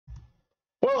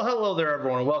Well, hello there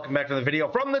everyone, and welcome back to the video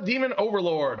from the Demon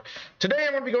Overlord. Today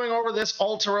I'm going to be going over this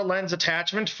Altura lens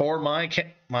attachment for my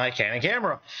Canon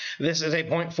camera. This is a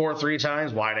 0.43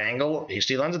 times wide angle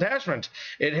HD lens attachment.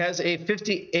 It has a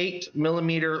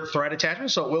 58mm thread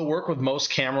attachment, so it will work with most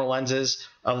camera lenses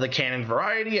of the Canon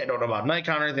variety. I don't know about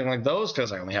Nikon or anything like those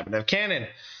because I only happen to have Canon.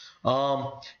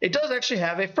 It does actually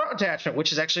have a front attachment,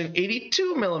 which is actually an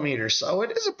 82mm, so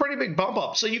it is a pretty big bump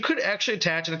up. So you could actually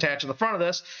attach to the front of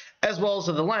this, as well as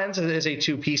to the lens. It is a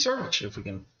two-piecer, which if we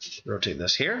can rotate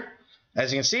this here.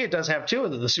 As you can see, it does have two,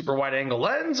 the super wide angle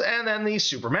lens and then the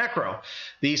super macro.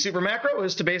 The super macro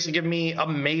is to basically give me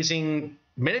amazing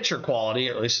miniature quality,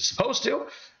 at least it's supposed to,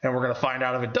 and we're going to find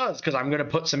out if it does, because I'm going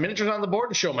to put some miniatures on the board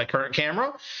to show my current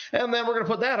camera, and then we're going to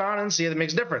put that on and see if it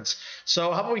makes a difference.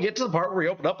 So how about we get to the part where we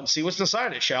open up and see what's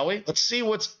inside it, shall we? Let's see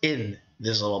what's in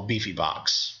this little beefy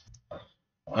box.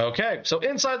 Okay, so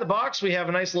inside the box, we have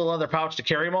a nice little leather pouch to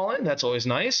carry them all in. That's always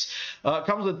nice. It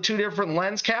comes with two different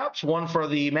lens caps, one for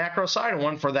the macro side and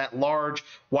one for that large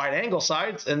wide-angle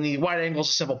side. And the wide-angle is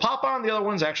a simple pop-on. The other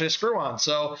one's actually a screw-on.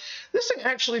 So this thing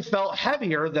actually felt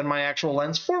heavier than my actual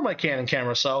lens for my Canon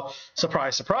camera. So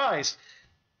surprise, surprise.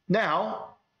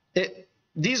 Now,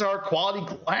 these are quality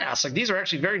glass. Like, these are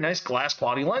actually very nice glass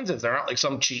quality lenses. They're not like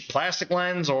some cheap plastic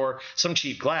lens or some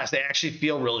cheap glass. They actually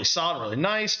feel really solid, really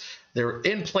nice. They're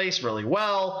in place really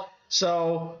well.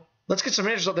 So let's get some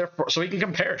images up there so we can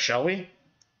compare, shall we?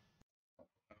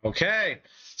 Okay,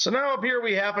 so now up here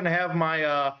we happen to have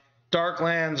my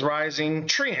Darklands Rising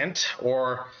Treant,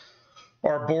 or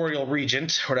Arboreal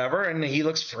Regent, whatever, and he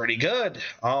looks pretty good.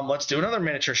 Let's do another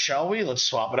miniature, shall we? Let's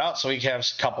swap it out so we can have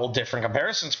a couple different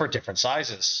comparisons for different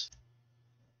sizes.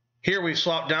 Here we've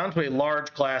swapped down to a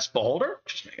large glass beholder.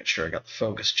 Just making sure I got the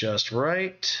focus just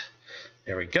right.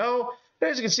 There we go.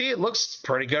 As you can see, it looks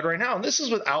pretty good right now. And this is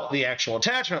without the actual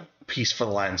attachment piece for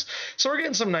the lens. So we're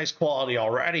getting some nice quality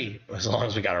already, as long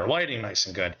as we got our lighting nice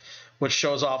and good, which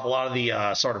shows off a lot of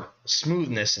the sort of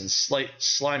smoothness and slight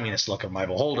sliminess look of my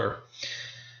beholder.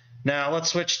 Now let's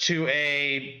switch to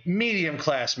a medium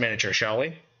class miniature, shall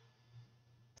we?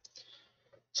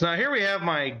 So now here we have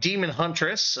my Demon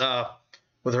Huntress,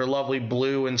 with her lovely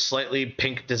blue and slightly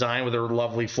pink design with her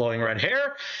lovely flowing red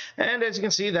hair. And as you can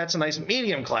see, that's a nice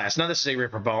medium class. Now this is a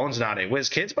Ripper Bones, not a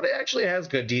WizKids, but it actually has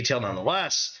good detail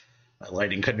nonetheless. My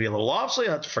lighting could be a little off, so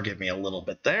you'll have to forgive me a little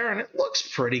bit there, and it looks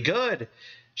pretty good.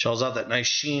 Shows off that nice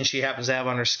sheen she happens to have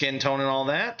on her skin tone and all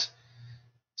that.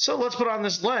 So let's put on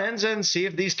this lens and see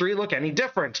if these three look any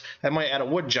different. I might add a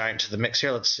wood giant to the mix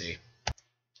here. Let's see.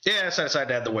 Yes, I decided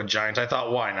to add the wood giant. I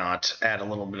thought, why not add a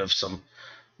little bit of some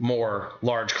more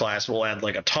large class. We'll add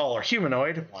like a taller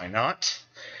humanoid. Why not?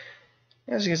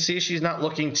 As you can see, she's not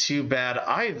looking too bad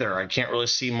either. I can't really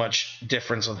see much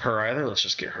difference with her either. Let's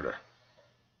just get her to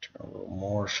turn a little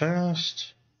more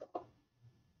fast.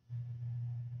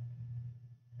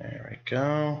 There we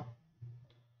go.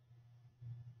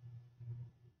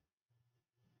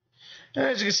 And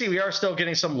as you can see, we are still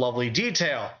getting some lovely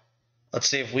detail. Let's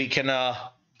see if we can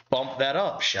bump that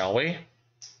up, shall we?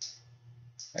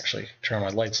 Actually, turn my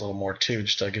lights a little more too,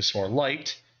 just to get some more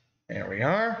light. There we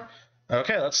are.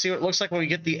 Okay, let's see what it looks like when we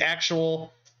get the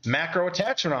actual macro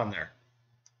attachment on there.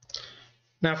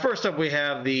 Now, first up, we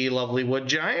have the lovely wood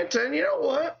giant, and you know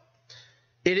what?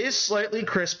 It is slightly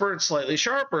crisper and slightly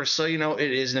sharper, so you know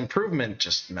it is an improvement.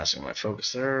 Just messing with my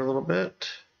focus there a little bit.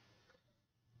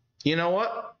 You know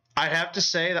what? I have to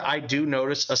say that I do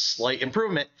notice a slight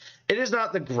improvement. It is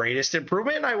not the greatest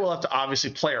improvement, and I will have to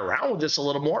obviously play around with this a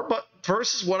little more, but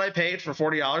versus what I paid for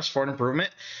 $40 for an improvement,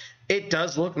 it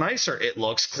does look nicer. It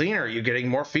looks cleaner. You're getting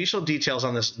more facial details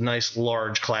on this nice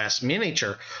large class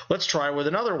miniature. Let's try with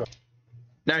another one.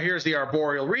 Now here's the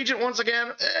Arboreal Regent once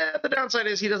again. The downside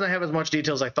is he doesn't have as much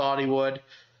detail as I thought he would.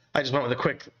 I just went with a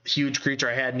quick, huge creature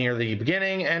I had near the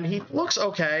beginning, and he looks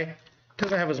okay.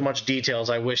 Doesn't have as much detail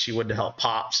as I wish he would to help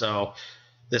pop, so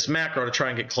this macro to try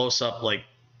and get close up like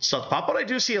stuff to pop, but I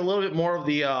do see a little bit more of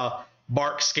the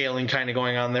bark scaling kind of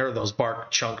going on there, those bark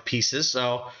chunk pieces,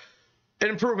 so an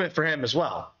improvement for him as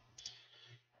well.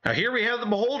 Now here we have the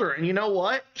beholder, and you know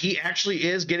what? He actually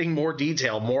is getting more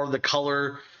detail, more of the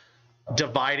color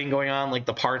dividing going on, like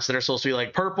the parts that are supposed to be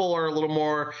like purple are a little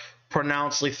more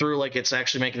pronouncedly through, like it's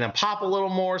actually making them pop a little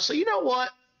more, so you know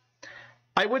what?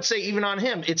 I would say even on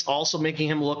him, it's also making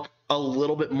him look a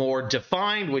little bit more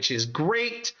defined, which is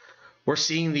great. We're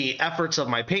seeing the efforts of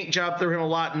my paint job through him a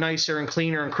lot nicer and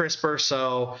cleaner and crisper.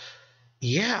 So,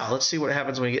 yeah, let's see what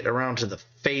happens when we get around to the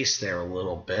face there a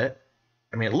little bit.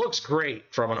 I mean, it looks great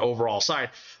from an overall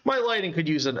side. My lighting could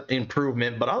use an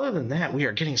improvement, but other than that, we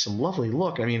are getting some lovely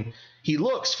look. I mean, he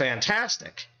looks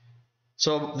fantastic.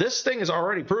 So this thing is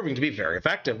already proving to be very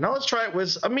effective. Now let's try it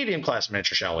with a medium class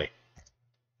miniature, shall we?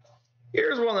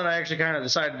 Here's one that I actually kind of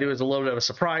decided to do as a little bit of a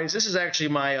surprise. This is actually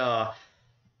my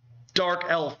Dark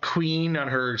Elf Queen on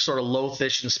her sort of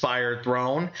Lothish-inspired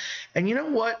throne. And you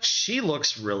know what? She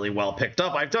looks really well picked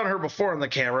up. I've done her before on the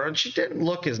camera, and she didn't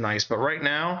look as nice. But right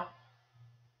now,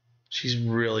 she's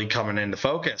really coming into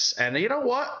focus. And you know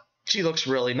what? She looks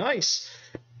really nice.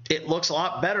 It looks a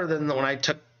lot better than when I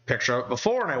took a picture of it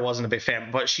before, and I wasn't a big fan.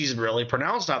 But she's really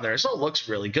pronounced on there, so it looks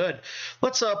really good.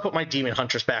 Let's put my Demon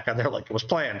Huntress back on there like it was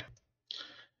planned.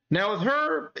 Now with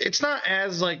her, it's not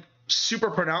as like super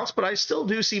pronounced, but I still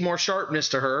do see more sharpness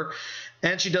to her,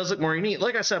 and she does look more unique.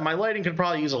 Like I said, my lighting could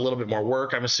probably use a little bit more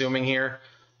work, I'm assuming here,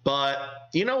 but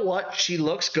you know what? She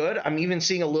looks good. I'm even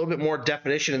seeing a little bit more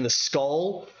definition in the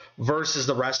skull versus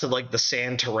the rest of like the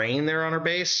sand terrain there on her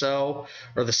base, or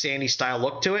the sandy style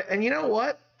look to it. And you know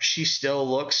what? She still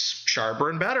looks sharper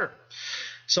and better.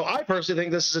 So I personally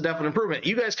think this is a definite improvement.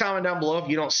 You guys comment down below if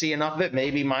you don't see enough of it.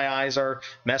 Maybe my eyes are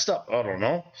messed up. I don't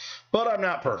know. But I'm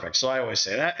not perfect, so I always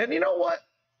say that. And you know what?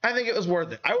 I think it was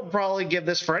worth it. I would probably give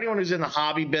this, for anyone who's in the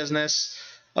hobby business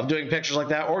of doing pictures like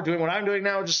that or doing what I'm doing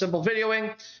now, just simple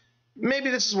videoing, maybe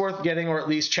this is worth getting, or at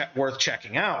least worth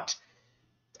checking out.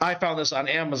 I found this on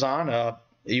Amazon.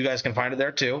 You guys can find it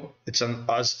there too. It's on,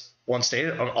 as one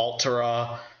stated, an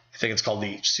Altura. I think it's called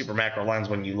the Super Macro Lens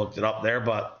when you looked it up there,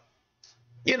 but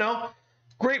you know,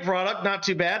 great product, not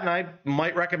too bad, and I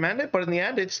might recommend it, but in the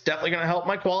end, it's definitely going to help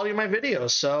my quality of my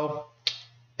videos. So,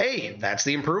 hey, that's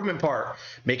the improvement part,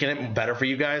 making it better for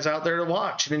you guys out there to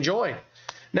watch and enjoy.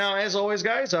 Now, as always,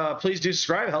 guys, please do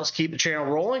subscribe. It helps keep the channel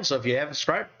rolling. So if you haven't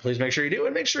subscribed, please make sure you do.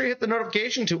 And make sure you hit the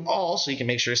notification to all so you can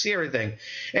make sure to see everything.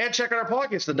 And check out our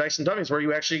podcast, The Dice and Dummies, where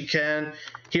you actually can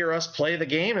hear us play the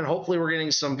game. And hopefully we're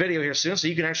getting some video here soon so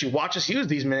you can actually watch us use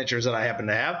these miniatures that I happen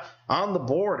to have on the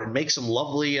board and make some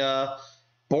lovely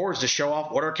boards to show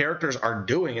off what our characters are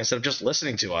doing instead of just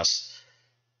listening to us.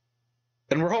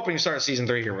 And we're hoping to start Season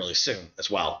 3 here really soon as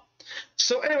well.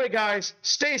 So anyway, guys,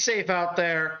 stay safe out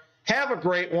there. Have a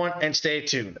great one, and stay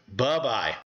tuned. Bye-bye.